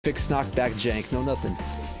fixed knockback jank, no nothing.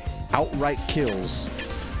 Outright kills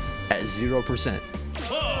at 0%.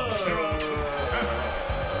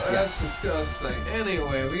 That's disgusting.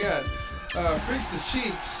 Anyway, we got Freaks the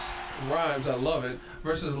Cheeks, rhymes, I love it,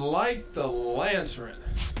 versus Light the Lantern.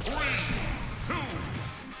 3, 2,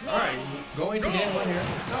 Alright, going to game one here.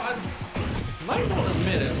 No, I might want to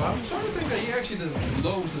admit it, but I'm starting to think that he actually just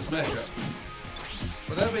loathes this matchup.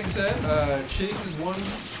 With that being said, Cheeks is one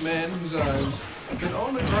man who's been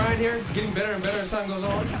on the grind here, getting better and better as time goes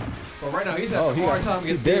on. But right now, he's having a hard time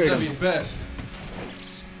against BMW's best.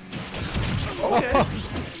 Okay.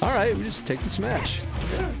 Alright, we just take the smash.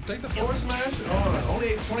 Yeah, take the forward smash. Oh, only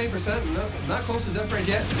 28%, not close to death range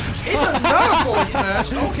yet. Even another forward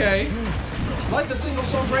smash. Okay. Like the single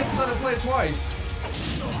so great, decided to play it twice.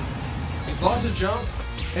 He's lost his jump,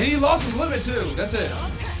 and he lost his limit too. That's it.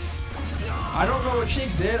 I don't know what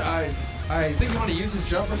Cheeks did. I think he wanted to use his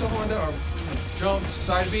jump or something like that, or jump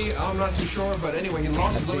side B. I'm not too sure, but anyway, he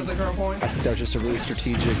lost his limit at the current point. I think that was just a really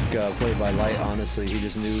strategic play by Light, honestly. He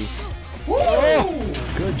just knew. Woo! Oh,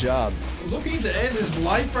 good job. Looking to end his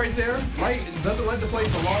life right there. Light doesn't like to play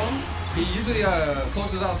for long. He usually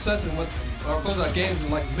closes out sets and closes out games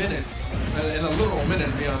in like minutes, in a literal minute,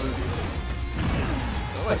 to be honest with you.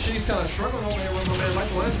 Looks like she's kind of struggling over here with my man Light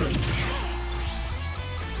the Lantern.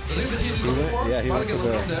 I think the cheese is looking for. Yeah, he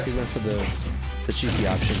went for the cheeky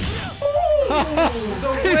option.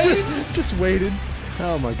 He just waited.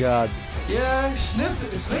 Oh my God. Yeah, snipped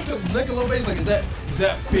his neck a little bit. He's like, is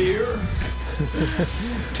that beer?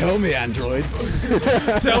 Tell me, Android.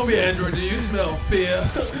 Tell me, Android, do you smell beer?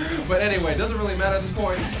 But anyway, it doesn't really matter at this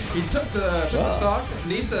point. He took the stock.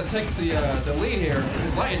 Needs to take the lead here.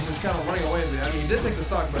 His Light is just kind of running away with it. I mean, he did take the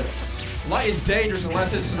stock, but Light is dangerous in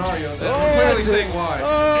last hit scenarios. And clearly seeing why.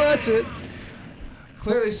 Oh, that's it.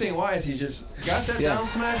 Clearly seeing why is he just got that down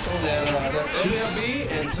smash on that B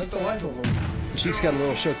and took the life of him. Cheeks got a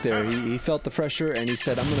little shook there. He felt the pressure and he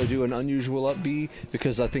said, I'm going to do an unusual up B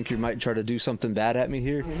because I think you might try to do something bad at me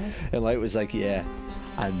here. And Light was like, yeah,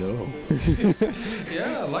 I know.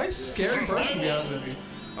 Yeah, Light's a scary person, to be honest with you.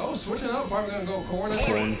 Oh, switching up, probably going to go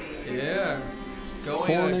Corrin. Yeah.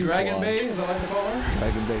 Going Dragon Bay, as I like to call her.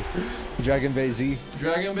 Dragon Bay. Dragon Bay Z.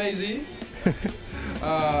 Dragon Bay Z.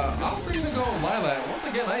 I'm going to go Lilac. Once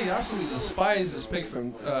again, I absolutely despise this pick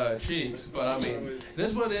from Cheeks, but I mean, it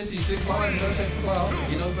is what it is. He's 6'5", he knows cloud.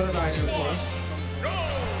 He knows better than I do, of course.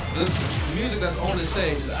 This music that's on the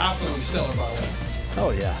stage is absolutely stellar, by the way.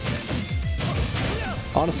 Oh, yeah.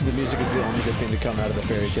 Honestly, the music is the only good thing to come out of the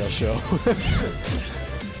Fairy Tale show.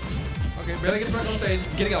 Okay, barely gets back on stage,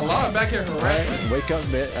 getting a lot of back air harassment. Wake up,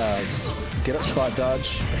 get up, spot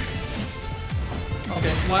dodge.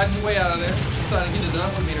 Okay, sliding his way out of there. Deciding he did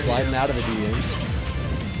not want me to sliding out of the DMs.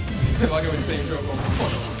 Like I was saying, joke.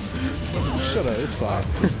 Shut up, it's fine.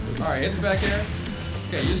 Alright, hits back air.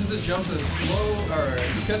 Okay, uses the jump to slow, or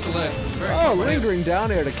to catch the ledge. Lingering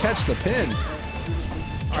down air to catch the pin.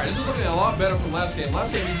 Alright, this is looking a lot better from last game.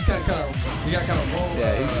 Last game, he just got kind of rolled,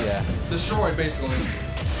 destroyed, basically.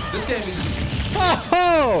 This game, he's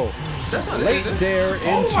oh! That's not late dare into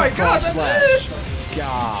oh my God, that's it!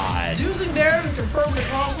 God. Using dare to confirm the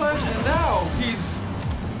cross slash, and now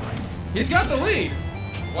he's got the lead.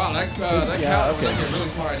 Wow, that counter was like a really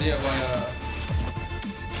smart idea by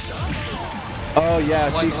oh yeah,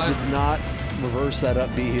 Cheeks did not reverse that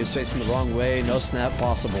up B. He was facing the wrong way. No snap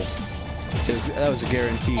possible. That was a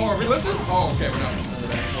guarantee. Oh, are we lifted? Oh, okay, we're not listening to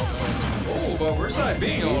that. Oh, but we're side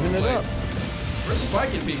B all over the place. We're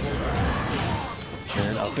spiking people.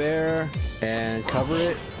 And up air and cover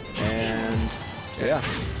it and. Yeah.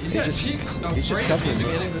 He's got Cheeks afraid of using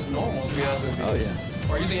any of his normals, to be honest with you. Oh,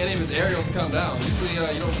 yeah. Or using any of his aerials to come down. Usually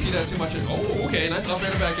you don't see that too much. Oh, okay, nice up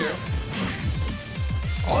air to back air.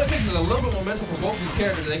 All it takes is a little bit of momentum from both these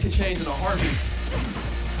characters, and they can change in a heartbeat.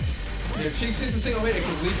 If Cheeks sees a single hit, it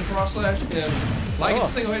can lead to cross slash. If Light gets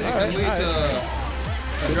a single hit, it can lead to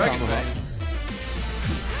a Dragon Bay.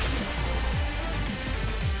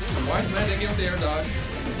 Wise man didn't give up the air dodge.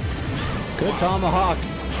 Good tomahawk.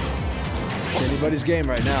 It's anybody's game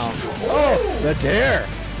right now. Oh, the dare!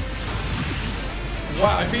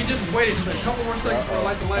 Wow, if he just waited just a couple more seconds for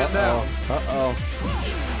Light to land down.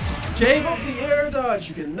 Gave up the air dodge.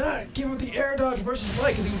 You cannot give up the air dodge versus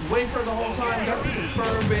Light because he was waiting for it the whole time. Got to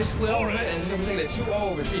confirm basically all of it, and he's going to be taking that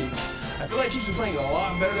 2-0 over Cheeks. I feel like Cheeks was playing a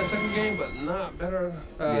lot better that second game, but not better.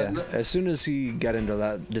 As soon as he got into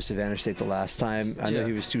that disadvantage state the last time, I know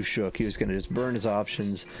he was too shook. He was going to just burn his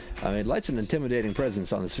options. I mean, Light's an intimidating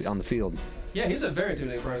presence on the field. Yeah, he's a very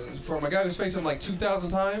intimidating presence. For a guy who's faced him like 2,000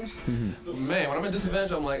 times, man, when I'm in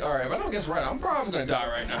disadvantage, I'm like, all right, if I don't guess right, I'm probably going to die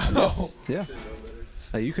right now. Yeah.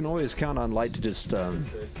 You can always count on Light to just,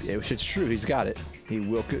 if it's true, he's got it. He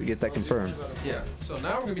will get that confirmed. Yeah. So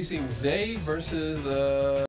now we're gonna be seeing Zay versus